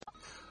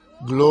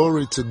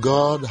Glory to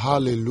God.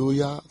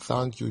 Hallelujah.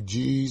 Thank you,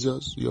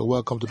 Jesus. You're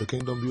welcome to the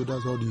Kingdom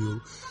Builders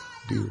Audio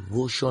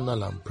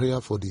devotional and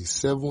prayer for the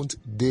 7th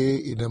day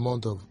in the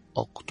month of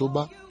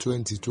October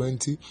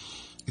 2020.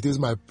 It is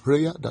my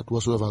prayer that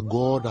whatsoever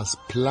God has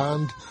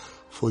planned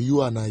for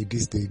you and I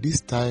this day,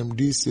 this time,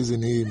 this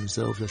season, He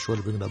Himself shall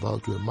surely bring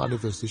about to a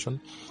manifestation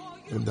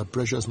in the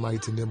precious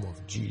mighty name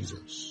of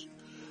Jesus.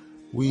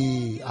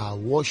 We are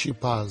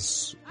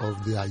worshippers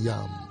of the I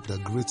Am, the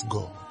great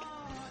God.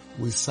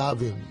 We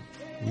serve Him.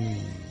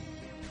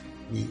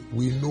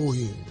 We know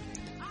Him.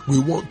 We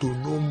want to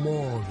know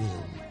more of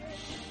Him.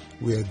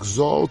 We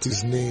exalt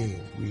His name.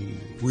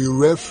 We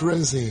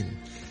reference Him.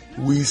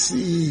 We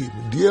see Him.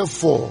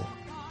 Therefore,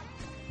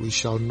 we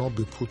shall not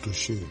be put to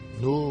shame.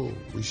 No,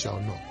 we shall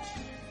not.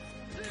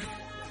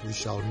 We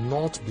shall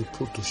not be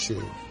put to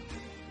shame.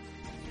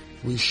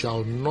 We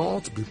shall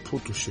not be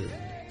put to shame.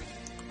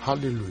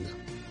 Hallelujah.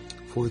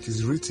 For it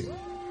is written,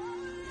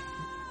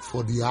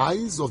 for the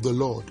eyes of the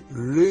Lord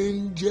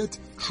rangeth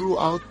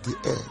throughout the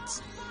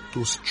earth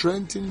to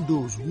strengthen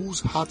those whose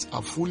hearts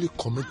are fully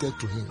committed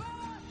to Him.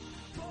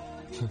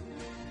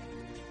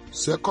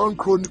 2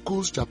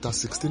 Chronicles chapter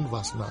 16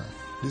 verse 9.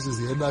 This is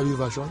the NIV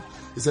version.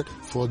 It said,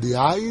 for the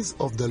eyes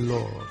of the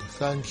Lord,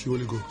 thank you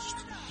Holy Ghost,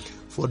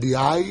 for the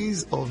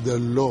eyes of the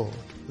Lord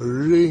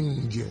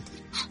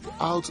rangeth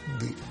throughout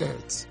the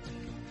earth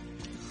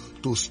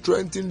to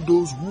strengthen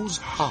those whose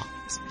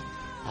hearts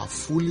are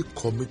fully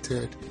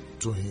committed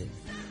to Him.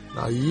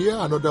 Now here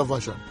another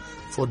version.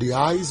 For the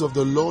eyes of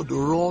the Lord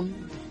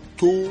run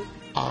to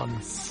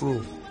and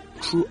fro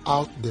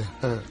throughout the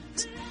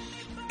earth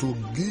to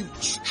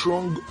give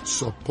strong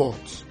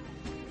support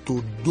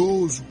to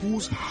those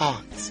whose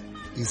heart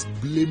is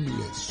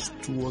blameless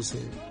towards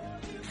Him.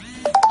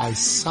 I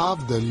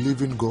serve the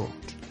living God.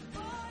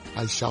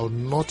 I shall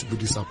not be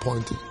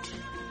disappointed.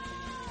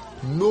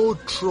 No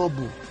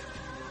trouble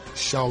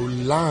shall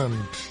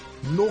land,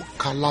 no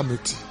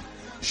calamity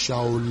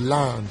shall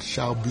land,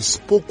 shall be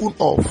spoken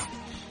of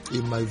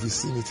in my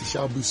vicinity,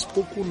 shall be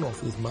spoken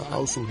of in my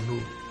household. No,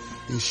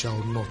 it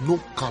shall not. No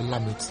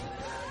calamity.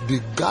 The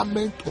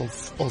garment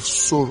of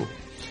sorrow,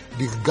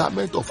 the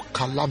garment of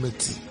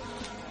calamity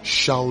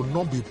shall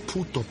not be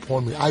put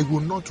upon me. I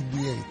will not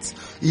wear it.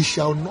 It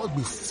shall not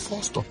be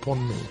forced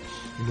upon me.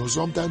 You know,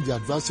 sometimes the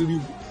adversary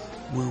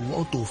will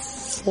want to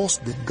force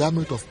the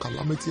garment of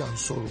calamity and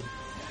sorrow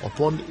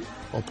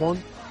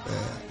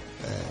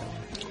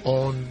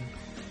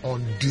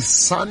on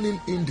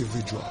discerning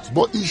individuals.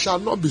 But it shall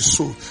not be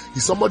so.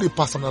 Is somebody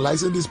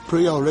personalizing this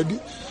prayer already?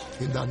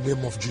 In the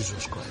name of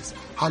Jesus Christ.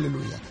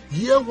 Hallelujah.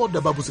 Hear what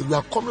the Bible says. We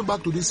are coming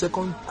back to this 2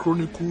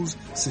 Chronicles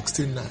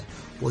 16:9.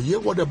 But hear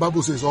what the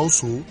Bible says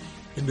also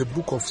in the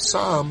book of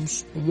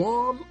Psalms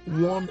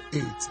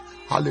 118.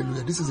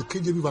 Hallelujah. This is the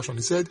KJV version.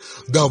 It said,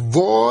 the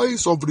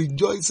voice of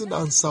rejoicing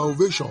and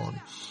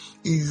salvation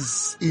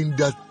is in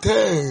the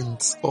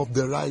tents of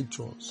the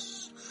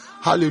righteous.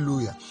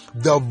 Hallelujah.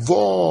 The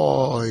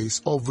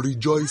voice of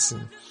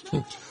rejoicing.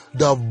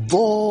 The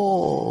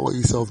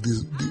voice of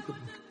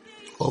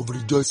of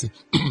rejoicing.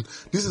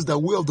 This is the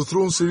Way of the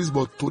Throne series,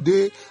 but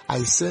today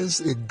I sense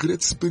a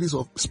great spirit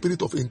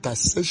of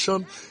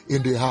intercession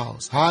in the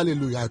house.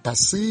 Hallelujah. I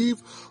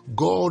perceive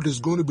God is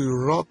going to be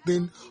wrought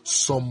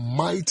some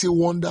mighty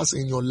wonders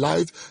in your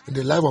life, in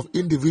the life of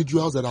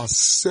individuals that are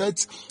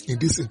set in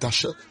this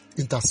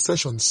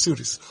intercession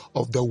series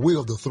of the Way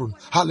of the Throne.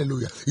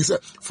 Hallelujah. He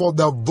said, for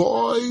the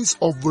voice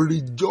of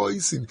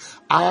rejoicing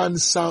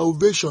and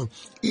salvation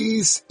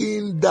is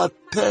in the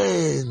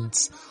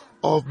tents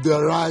of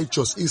the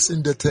righteous. Is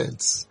in the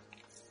tents.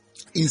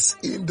 Is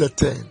in the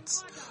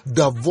tents.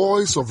 The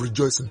voice of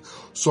rejoicing.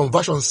 Some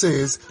version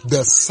says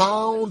the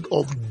sound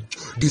of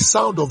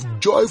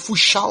joyful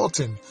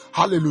shouting.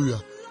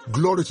 Hallelujah.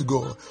 Glory to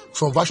God.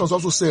 Some versions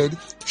also said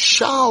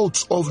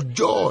shouts of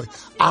joy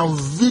and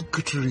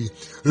victory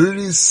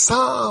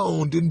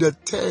resound in the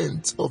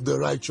tents of the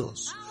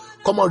righteous.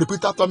 Come on,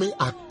 repeat after me.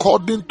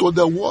 According to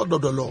the word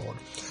of the Lord,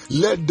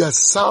 let the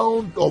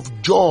sound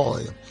of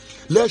joy,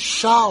 let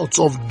shouts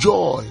of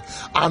joy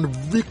and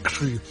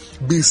victory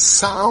be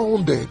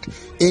sounded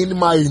in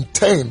my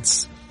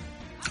tents.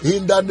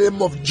 In the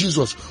name of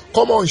Jesus.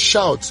 Come on,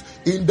 shout.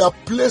 In the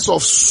place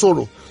of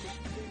sorrow,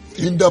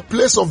 in the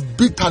place of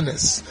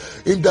bitterness,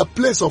 in the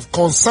place of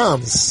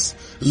concerns,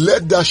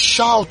 let the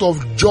shout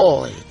of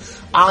joy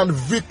and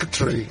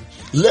victory,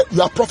 you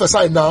are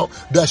prophesying now,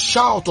 the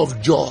shout of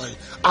joy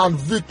and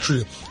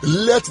victory,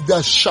 let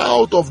the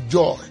shout of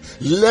joy,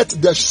 let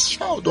the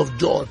shout of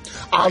joy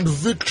and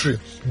victory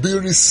be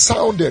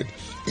resounded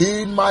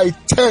in my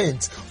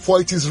tent,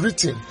 for it is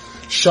written,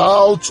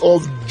 shouts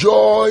of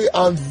joy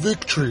and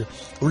victory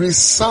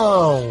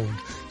resound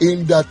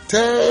in the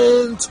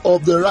tent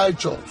of the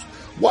righteous.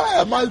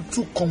 Why am I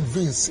too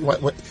convinced?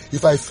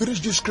 If I finish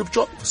this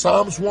scripture,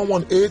 Psalms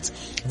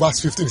 118 verse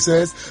 15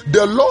 says,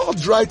 the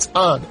Lord's right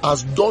hand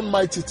has done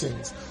mighty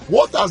things.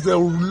 What has the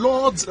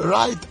Lord's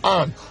right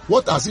hand?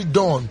 What has He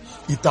done?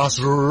 It has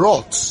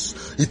wrought.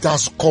 It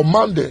has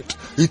commanded.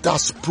 It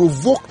has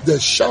provoked the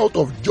shout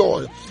of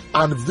joy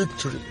and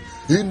victory.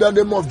 In the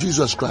name of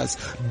Jesus Christ.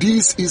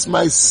 This is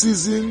my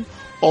season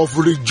of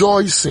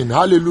rejoicing.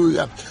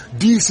 Hallelujah.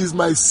 This is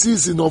my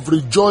season of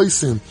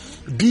rejoicing.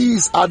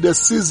 These are the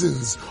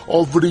seasons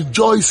of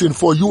rejoicing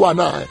for you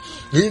and I.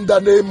 In the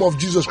name of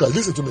Jesus Christ.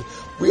 Listen to me.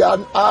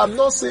 I'm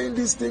not saying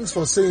these things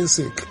for saying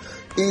sake.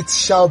 It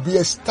shall be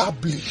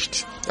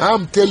established.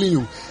 I'm telling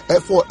you,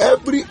 for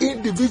every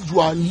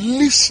individual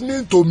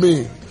listening to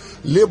me,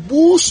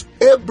 Lebus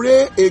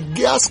Ebre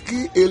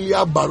Egiaski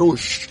Elia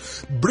Barosh,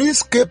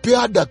 Bris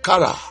Kepia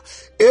Dakara,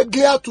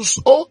 Egiatus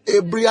O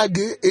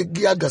Ebriage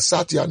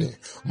Egiagasatiane,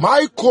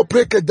 My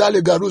Kopreke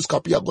Dalegarus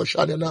Kapia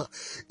Goshanena.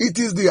 It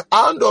is the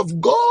hand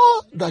of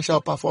God that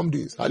shall perform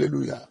this.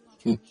 Hallelujah.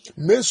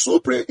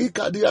 Mesupre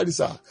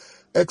Ikadiarisa.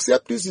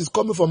 Except this is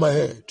coming from my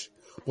head.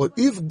 But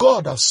if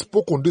God has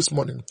spoken this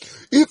morning,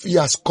 if He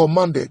has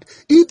commanded,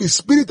 if His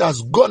Spirit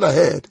has gone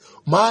ahead,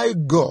 my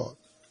God,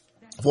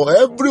 for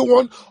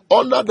everyone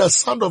under the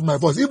sound of my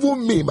voice,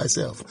 even me,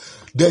 myself,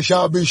 there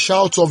shall be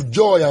shouts of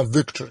joy and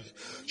victory.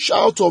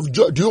 Shouts of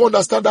joy. Do you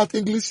understand that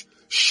English?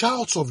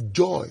 Shouts of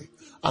joy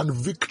and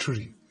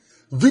victory.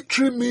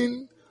 Victory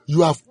means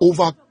you have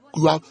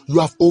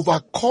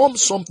overcome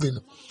something.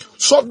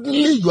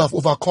 Suddenly you have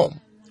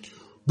overcome.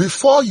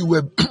 Before you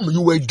were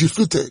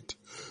defeated.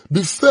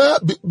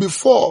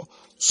 Before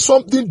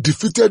something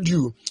defeated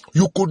you,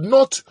 you could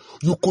not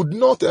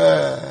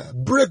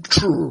break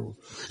through.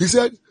 He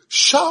said,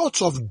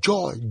 shouts of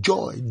joy,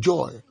 joy,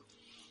 joy,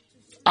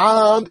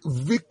 and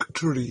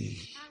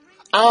victory,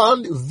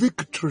 and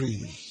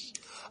victory,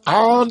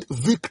 and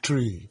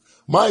victory.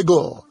 My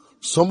God,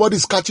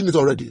 somebody's catching it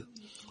already.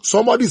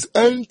 Somebody's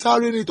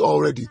entering it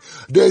already.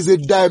 There is a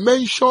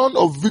dimension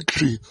of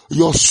victory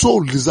your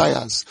soul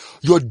desires,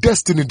 your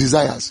destiny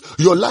desires,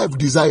 your life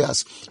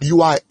desires.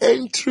 You are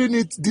entering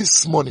it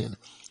this morning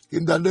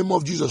in the name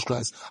of Jesus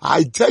Christ.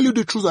 I tell you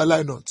the truth, I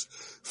lie not.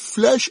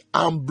 Flesh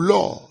and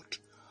blood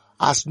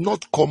has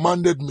not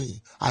commanded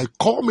me. I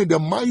come in the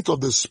might of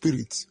the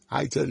Spirit.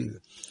 I tell you,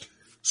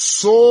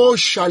 so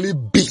shall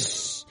it be.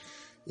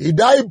 In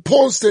the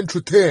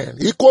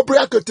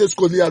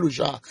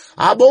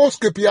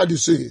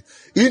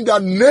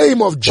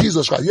name of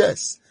Jesus Christ,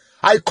 yes,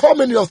 I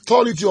come in the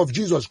authority of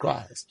Jesus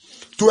Christ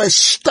to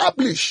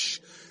establish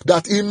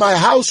that in my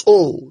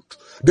household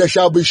there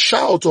shall be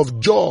shouts of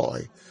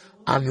joy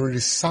and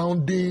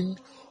resounding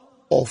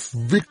of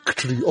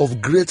victory,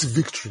 of great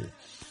victory.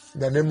 In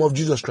the name of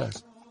Jesus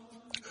Christ.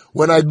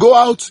 When I go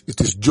out,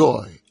 it is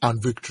joy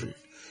and victory.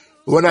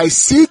 When I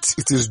sit,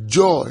 it is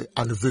joy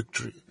and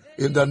victory.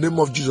 In the name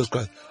of Jesus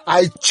Christ,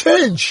 I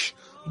change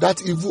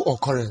that evil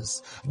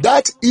occurrence,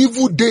 that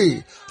evil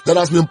day that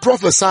has been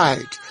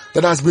prophesied,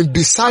 that has been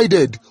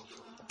decided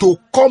to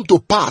come to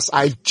pass.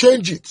 I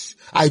change it.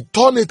 I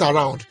turn it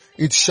around.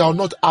 It shall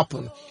not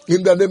happen.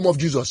 In the name of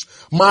Jesus,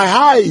 my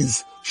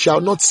eyes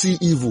shall not see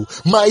evil.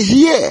 My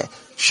ear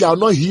shall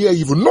not hear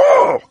evil.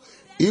 No!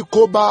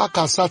 Ikoba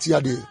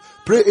kasatiade.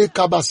 Pray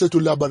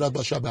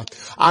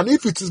and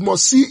if it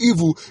must see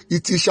evil,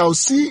 it shall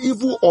see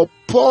evil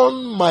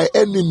upon my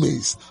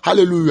enemies.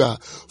 Hallelujah.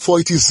 For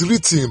it is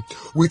written,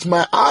 with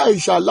my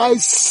eyes shall I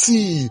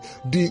see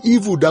the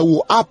evil that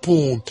will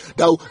happen.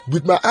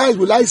 With my eyes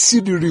will I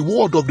see the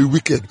reward of the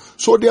wicked.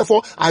 So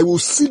therefore, I will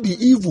see the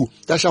evil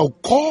that shall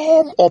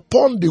come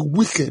upon the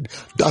wicked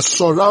that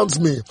surrounds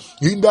me.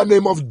 In the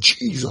name of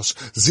Jesus.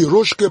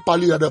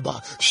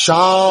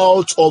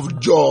 Shouts of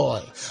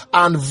joy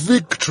and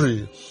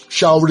victory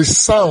shall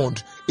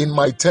resound in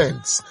my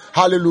tents.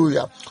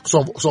 Hallelujah.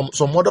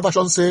 Some other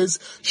version says,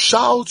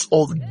 shouts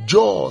of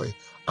joy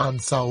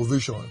and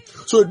salvation.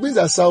 So it means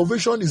that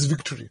salvation is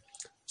victory.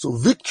 So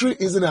victory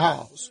is in the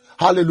house.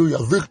 Hallelujah.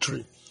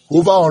 Victory.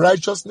 Over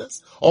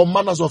unrighteousness, all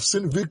manners of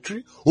sin,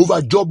 victory.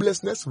 Over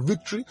joblessness,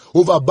 victory.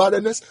 Over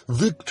barrenness,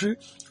 victory.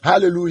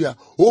 Hallelujah.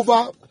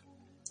 Over,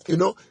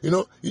 your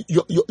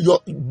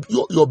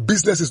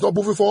business is not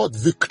moving forward,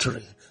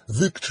 victory.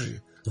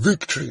 Victory.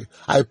 Victory.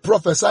 I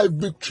prophesy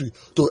victory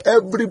to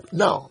every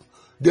now.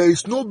 There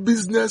is no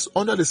business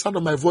under the sound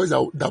of my voice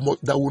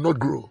that will not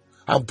grow.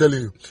 I'm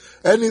telling you.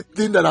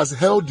 Anything that has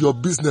held your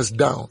business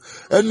down,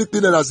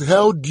 anything that has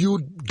held you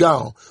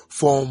down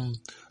from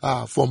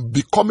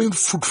becoming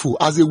fruitful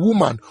as a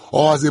woman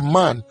or as a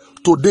man,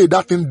 today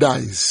that thing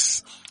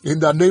dies.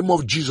 In the name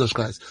of Jesus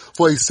Christ.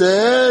 For He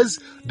says,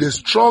 the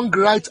strong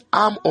right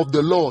arm of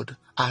the Lord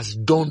has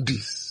done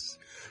this.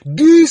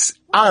 This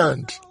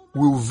hand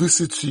will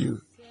visit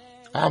you.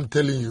 I'm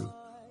telling you.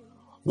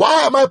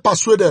 Why am I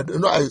persuaded?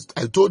 I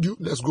told you,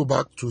 let's go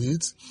back to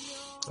it.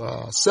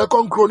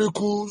 2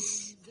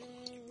 Chronicles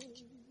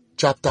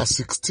chapter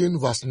 16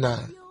 verse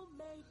 9.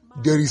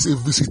 There is a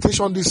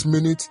visitation this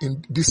morning,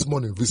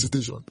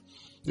 visitation.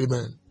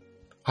 Amen.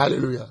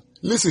 Hallelujah.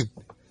 Listen,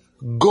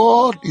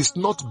 God is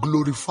not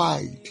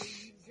glorified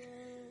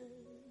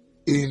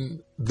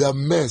in the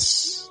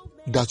mess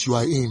that you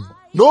are in.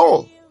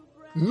 No,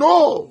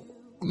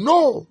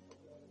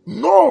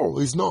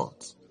 He's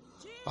not.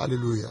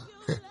 Hallelujah.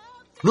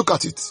 Look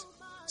at it.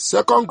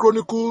 Second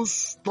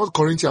Chronicles, not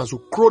Corinthians,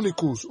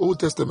 Chronicles, Old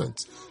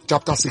Testament,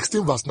 chapter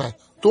 16, verse 9.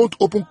 Don't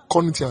open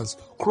Corinthians,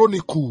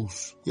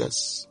 Chronicles.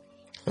 Yes.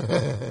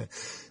 Hirosh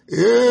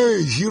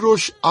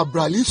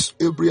Abralis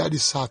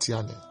Ebriadis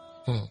Satiane.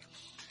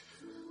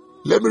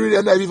 Let me read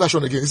the NIV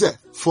version again. It said,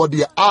 for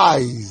the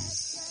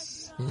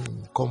eyes,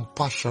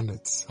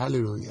 compassionate.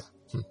 Hallelujah.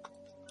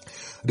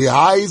 The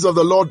eyes of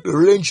the Lord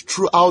range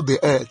throughout the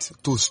earth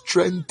to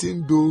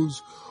strengthen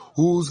those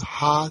whose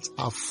hearts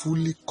are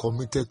fully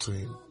committed to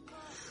Him.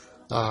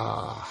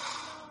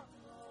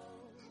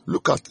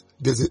 Look at,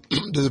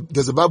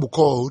 there's a Bible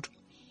called,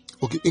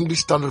 English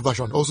Standard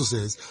Version also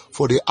says,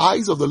 for the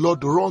eyes of the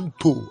Lord run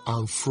to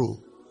and fro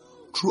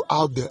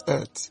throughout the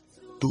earth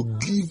to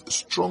give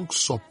strong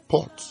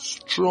support. So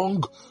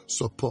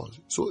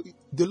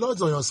the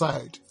Lord's on your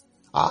side.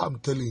 I'm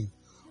telling you,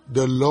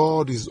 the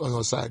Lord is on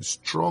your side.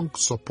 Strong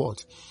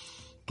support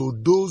to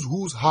those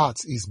whose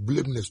heart is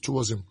blameless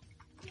towards Him.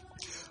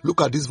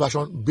 Look at this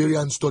version,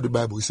 Berean Study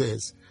Bible. It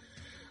says,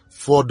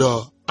 for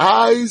the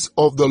eyes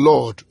of the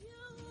Lord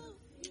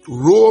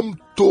roam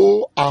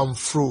to and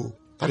fro.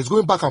 That is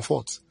going back and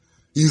forth.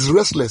 He's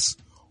restless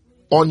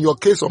on your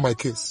case or my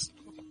case.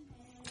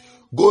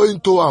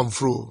 Going to and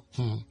fro.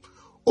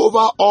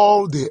 Over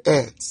all the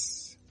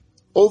earth.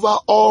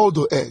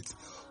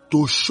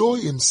 To show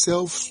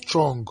Himself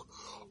strong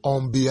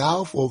on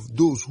behalf of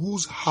those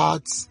whose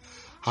hearts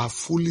are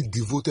fully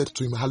devoted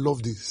to Him. I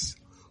love this.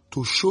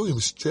 To show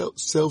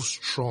Himself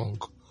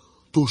strong.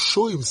 To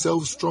show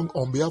Himself strong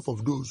on behalf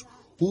of those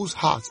whose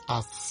hearts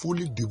are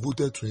fully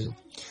devoted to Him.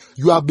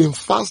 You have been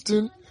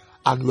fasting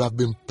and you have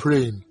been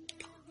praying.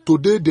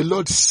 Today the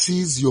Lord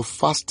sees your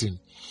fasting.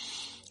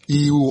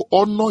 He will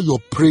honor your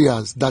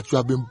prayers that you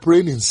have been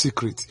praying in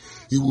secret.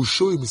 He will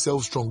show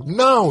Himself strong.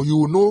 Now you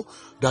will know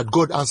that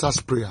God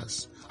answers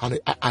prayers. And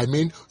I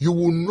mean, you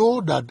will know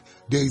that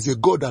there is a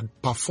God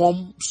that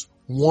performs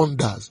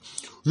wonders.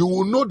 You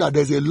will know that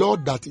there's a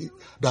Lord that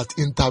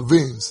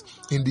intervenes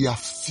in the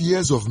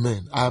affairs of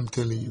men. I am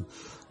telling you.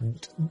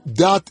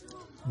 That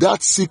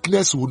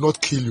sickness will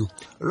not kill you.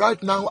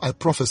 Right now I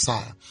prophesy.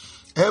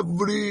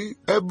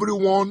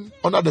 Everyone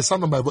under the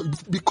sound of my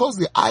voice, because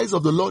the eyes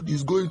of the Lord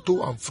is going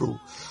to and fro,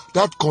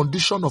 that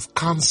condition of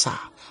cancer,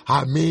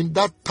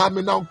 that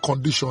terminal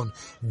condition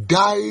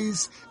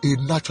dies a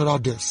natural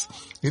death.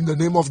 In the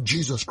name of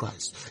Jesus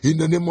Christ. In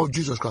the name of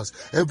Jesus Christ.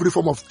 Every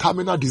form of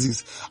terminal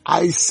disease.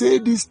 I say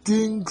these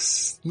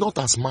things not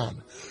as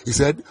man. He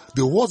said,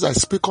 the words I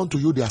speak unto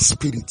you, they are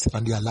spirit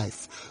and they are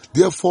life.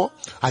 Therefore,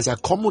 as I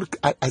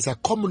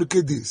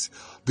communicate this,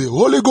 the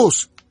Holy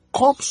Ghost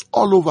comes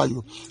all over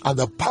you, and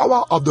the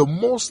power of the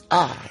Most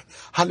High,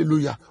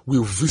 hallelujah,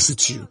 will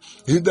visit you.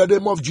 In the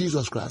name of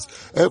Jesus Christ,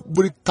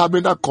 every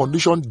terminal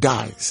condition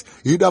dies,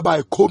 either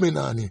by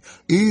Komenani,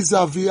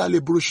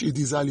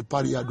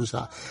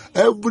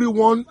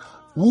 everyone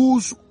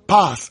whose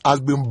path has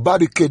been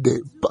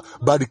barricaded,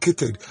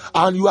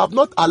 and you have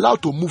not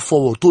allowed to move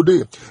forward.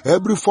 Today,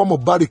 every form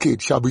of barricade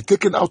shall be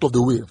taken out of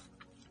the way.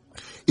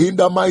 In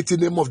the mighty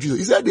name of Jesus.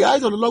 He said the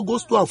eyes of the Lord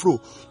goes to and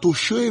fro to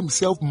show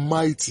Himself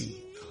mighty.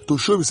 To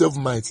show Himself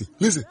mighty.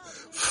 Listen,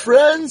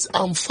 friends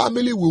and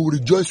family will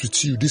rejoice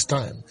with you this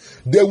time.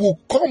 They will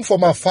come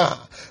from afar.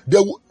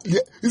 They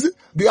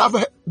have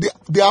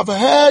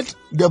heard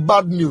the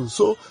bad news,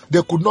 so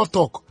they could not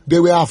talk. They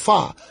were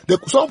afar.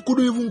 Some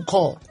couldn't even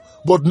call.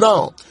 But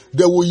now,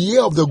 they will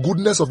hear of the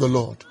goodness of the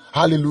Lord.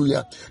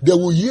 Hallelujah. They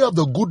will hear of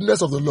the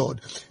goodness of the Lord.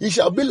 It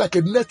shall be like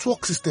a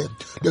network system.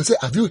 They'll say,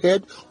 have you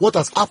heard what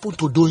has happened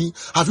to Doyin?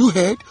 Have you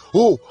heard?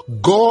 Oh,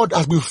 God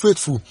has been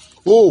faithful.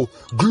 Oh,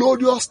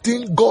 glorious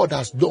thing God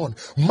has done.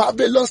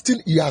 Marvelous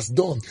thing He has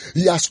done.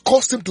 He has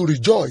caused him to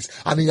rejoice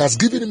and He has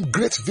given him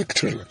great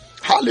victory.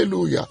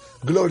 Hallelujah.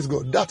 Glory to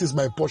God. That is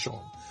my portion.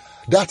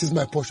 That is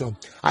my portion.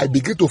 I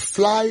begin to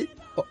fly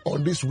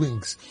on these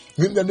wings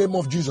in the name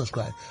of Jesus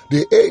Christ.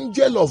 The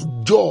angel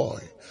of joy,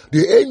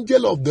 the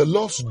angel of the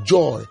Lord's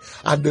joy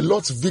and the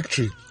Lord's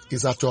victory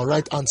is at your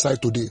right hand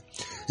side today.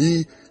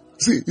 He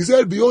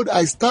said, behold,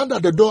 I stand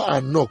at the door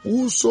and knock.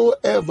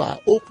 Whosoever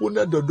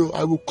openeth the door,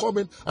 I will come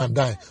in and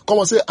dine. Come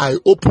and say, I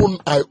open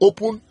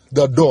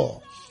the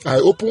door. I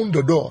open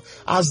the door.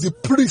 As the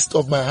priest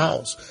of my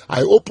house,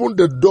 I open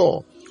the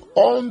door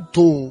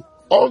unto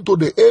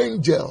the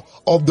angel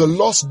of the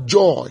Lord's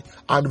joy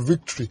and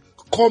victory.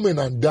 Come in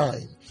and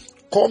dine.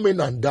 Come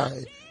in and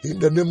dine. In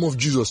the name of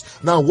Jesus.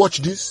 Now watch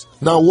this.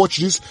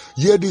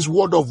 Hear this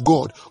word of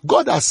God.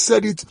 God has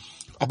said it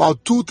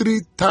about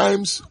 2-3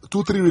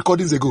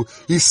 recordings ago.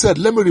 He said,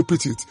 let me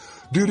repeat it.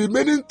 The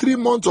remaining 3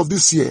 months of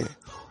this year,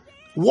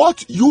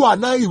 what you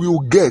and I will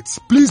get,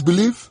 please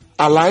believe,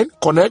 align,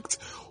 connect,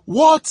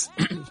 what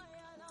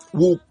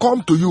will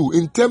come to you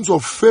in terms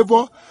of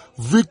favor,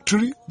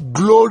 victory,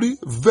 glory,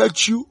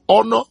 virtue,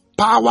 honor,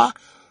 power,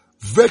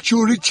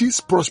 virtue, riches,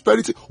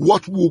 prosperity,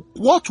 what will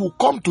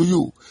come to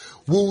you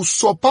will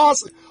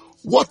surpass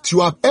what you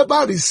have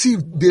ever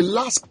received the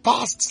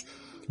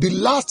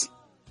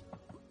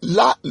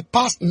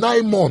past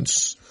 9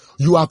 months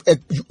you have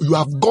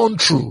gone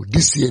through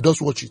this year.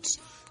 Just watch it.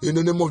 In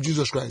the name of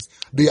Jesus Christ.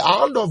 The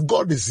hand of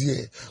God is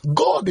here.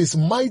 God is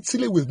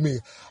mightily with me.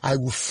 I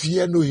will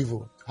fear no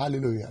evil.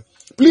 Hallelujah.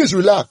 Please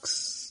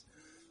relax.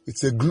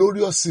 It's a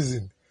glorious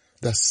season.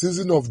 The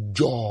season of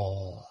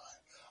joy.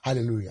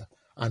 Hallelujah.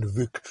 And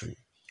victory.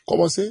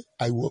 Come on, say,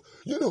 I will.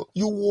 You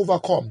will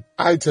overcome.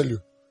 I tell you.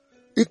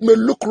 It may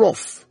look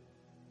rough.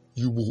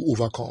 You will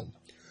overcome.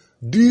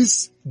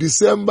 This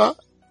December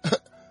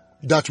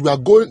that we are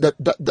going,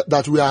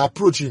 that we are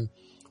approaching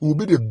will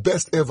be the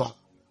best ever.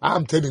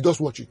 I'm telling you,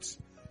 just watch it.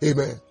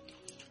 Amen.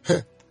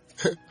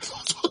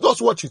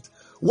 Just watch it.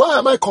 Why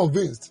am I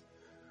convinced?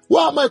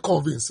 Why am I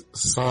convinced?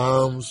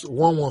 Psalms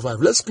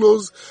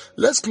 115.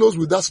 Let's close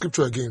with that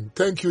scripture again.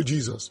 Thank you,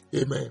 Jesus.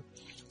 Amen.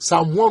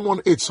 Psalm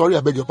 118. Sorry,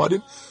 I beg your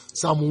pardon.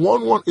 Psalm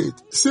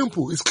 118.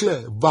 Simple, it's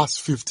clear. Verse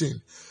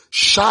 15.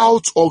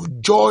 Shouts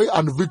of joy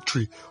and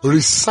victory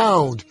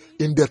resound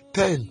in the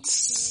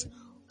tents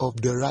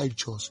of the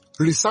righteous.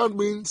 Resound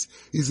means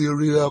is a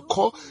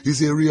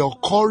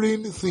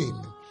recurring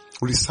thing.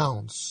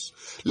 Resounds.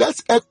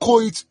 Let's echo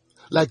it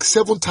like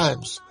 7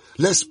 times.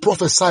 Let's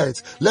prophesy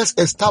it. Let's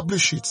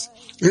establish it.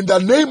 In the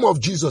name of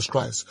Jesus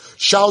Christ,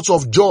 shouts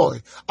of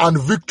joy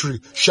and victory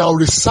shall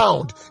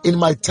resound in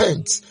my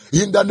tent.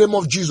 In the name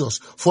of Jesus,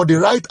 for the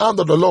right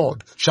hand of the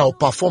Lord shall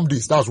perform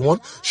this. That's one.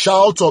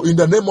 In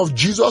the name of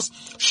Jesus,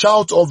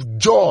 shout of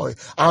joy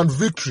and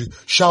victory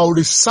shall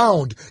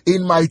resound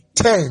in my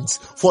tent.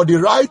 For the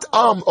right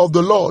arm of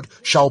the Lord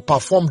shall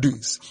perform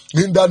this.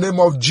 In the name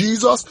of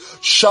Jesus,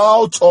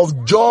 shout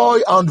of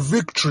joy and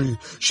victory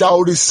shall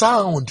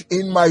resound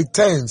in my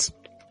tent.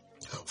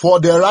 For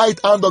the right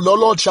hand of the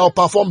Lord shall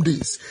perform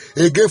this.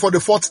 Again for the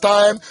 4th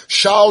time,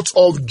 shouts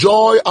of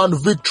joy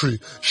and victory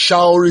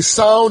shall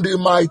resound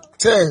in my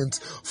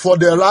tent. For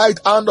the right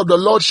hand of the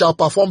Lord shall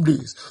perform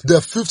this. The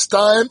 5th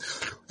time,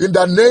 in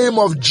the name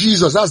of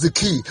Jesus, that's the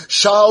key.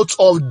 Shouts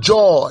of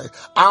joy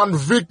and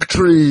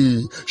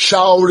victory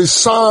shall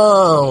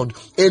resound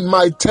in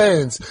my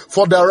tent.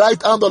 For the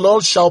right hand of the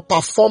Lord shall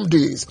perform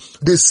this.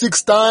 The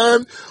 6th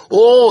time,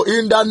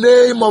 in the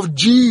name of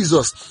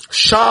Jesus,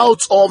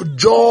 shouts of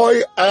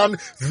joy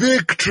and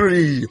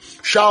victory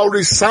shall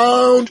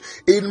resound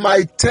in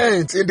my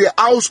tent. In the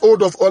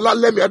household of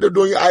Olalemi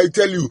Adedoyin, I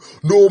tell you,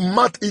 no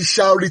matter it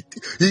shall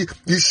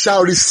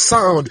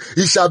resound,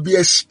 it shall be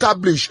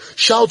established.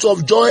 Shouts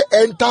of joy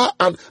enter,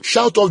 and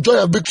shout of joy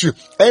and victory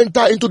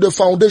enter into the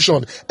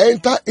foundation,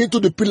 enter into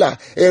the pillar,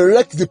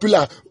 erect the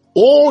pillar.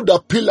 Oh, the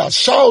pillar,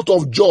 shout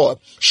of joy,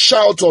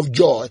 shout of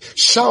joy,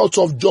 shout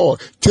of joy,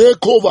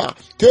 take over,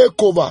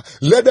 take over.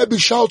 Let there be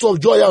shout of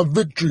joy and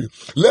victory.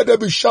 Let there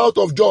be shout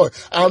of joy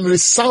and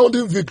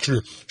resounding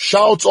victory.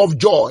 Shout of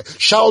joy,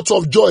 shout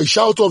of joy,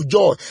 shout of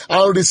joy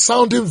and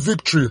resounding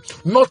victory.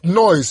 Not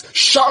noise,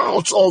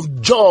 shout of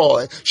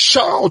joy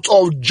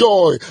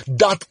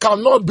that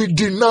cannot be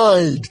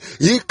denied.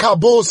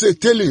 Ikabose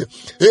tele,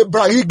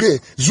 Ebrahige,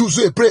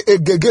 Zuze pre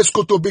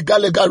egegeskoto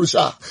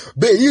begalegarisa,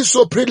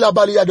 Beiso pre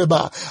labalia.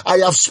 I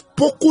have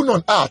spoken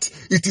on earth.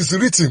 It is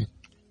written.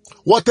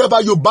 Whatever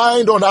you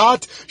bind on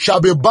earth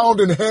shall be bound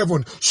in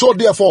heaven. So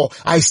therefore,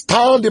 I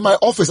stand in my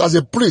office as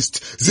a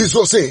priest.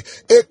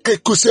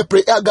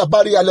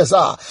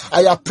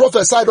 I have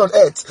prophesied on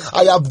earth.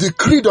 I have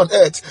decreed on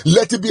earth.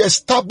 Let it be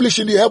established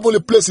in the heavenly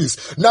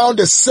places. Now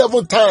the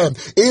 7th time,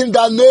 in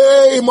the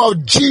name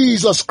of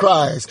Jesus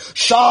Christ,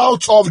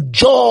 shouts of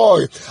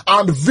joy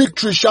and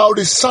victory shall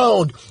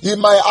resound in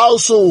my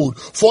household.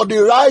 For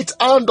the right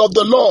hand of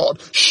the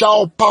Lord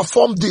shall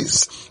perform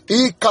this.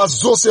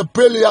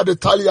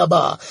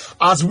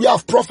 As we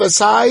have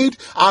prophesied,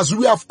 as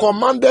we have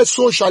commanded,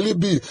 so shall it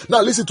be.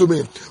 Now listen to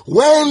me.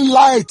 When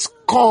light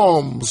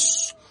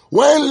comes,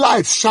 when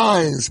light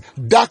shines,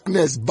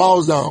 darkness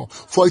bows down.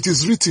 For it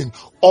is written,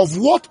 of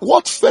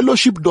what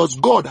fellowship does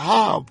God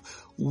have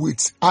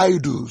with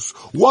idols?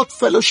 What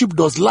fellowship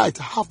does light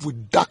have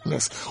with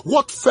darkness?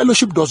 What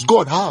fellowship does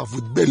God have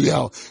with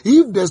Belial?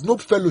 If there's no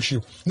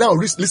fellowship, now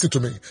listen to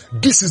me.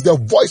 This is the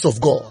voice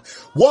of God.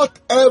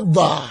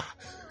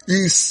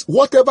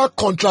 Whatever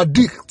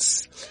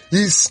contradicts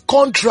is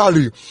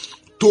contrary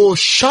to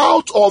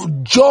shout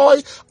of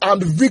joy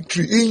and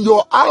victory in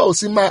your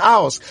house, in my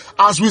house.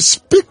 As we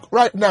speak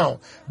right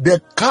now, they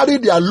carry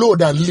their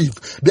load and leave.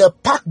 They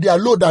pack their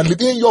load and leave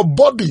in your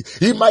body,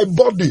 in my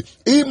body.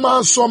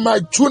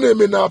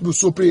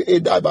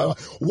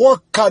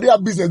 What career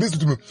business? Listen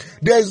to me.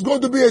 There is going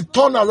to be a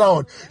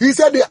turnaround. He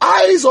said the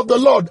eyes of the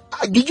Lord.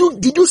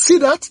 Did you see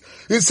that?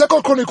 In 2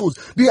 Chronicles,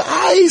 the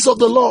eyes of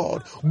the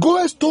Lord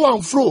goes to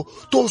and fro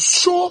to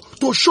show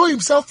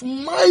himself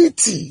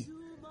mighty.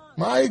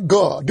 My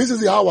God, this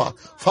is the hour.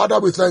 Father,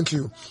 we thank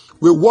you.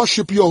 We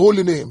worship your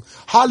holy name.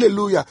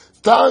 Hallelujah.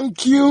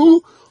 Thank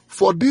you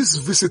for this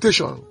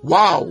visitation.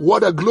 Wow,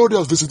 what a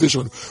glorious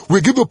visitation.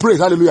 We give you praise.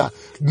 Hallelujah.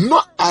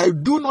 No, I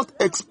do not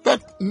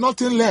expect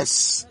nothing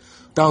less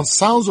than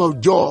sounds of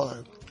joy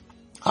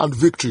and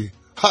victory.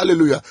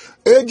 Hallelujah.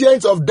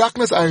 Agents of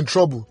darkness are in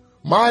trouble.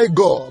 My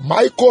God,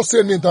 Michael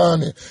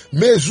Senitani,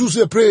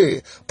 Mezuse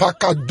pray,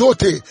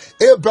 Pakadote,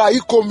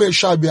 Ebraiko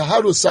Meshabia,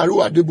 Haru Saru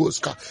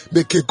Adeboska,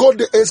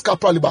 Mekekode Eska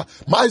Praliba,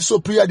 my so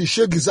prayer the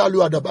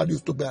Shegizalu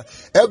Adabadis to bear.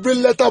 Every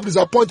letter of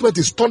disappointment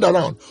is turned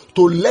around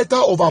to letter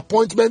of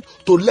appointment,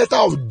 to letter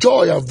of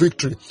joy and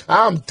victory.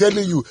 I am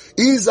telling you,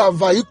 is a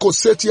Vaiko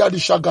Setia di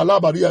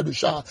Shagalabaria di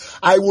Sha.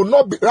 I will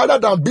not be, rather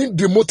than being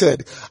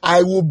demoted,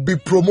 I will be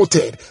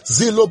promoted.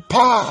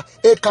 Zilopa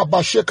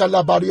Ekabasheka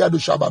Labaria di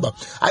Shababa.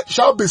 I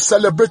shall be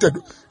celebrated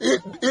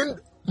in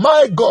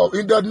my God,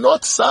 in the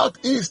north, south,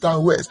 east,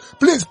 and west.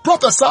 Please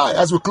prophesy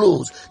as we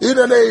close in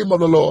the name of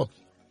the Lord.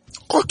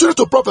 Continue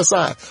to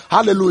prophesy.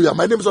 Hallelujah.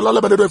 My name is Olala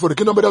Benedoe for the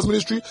Kingdom Builders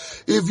Ministry.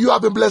 If you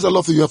have been blessed, I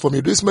love to hear from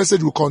you. This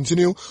message will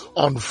continue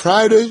on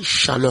Friday.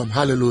 Shalom.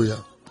 Hallelujah.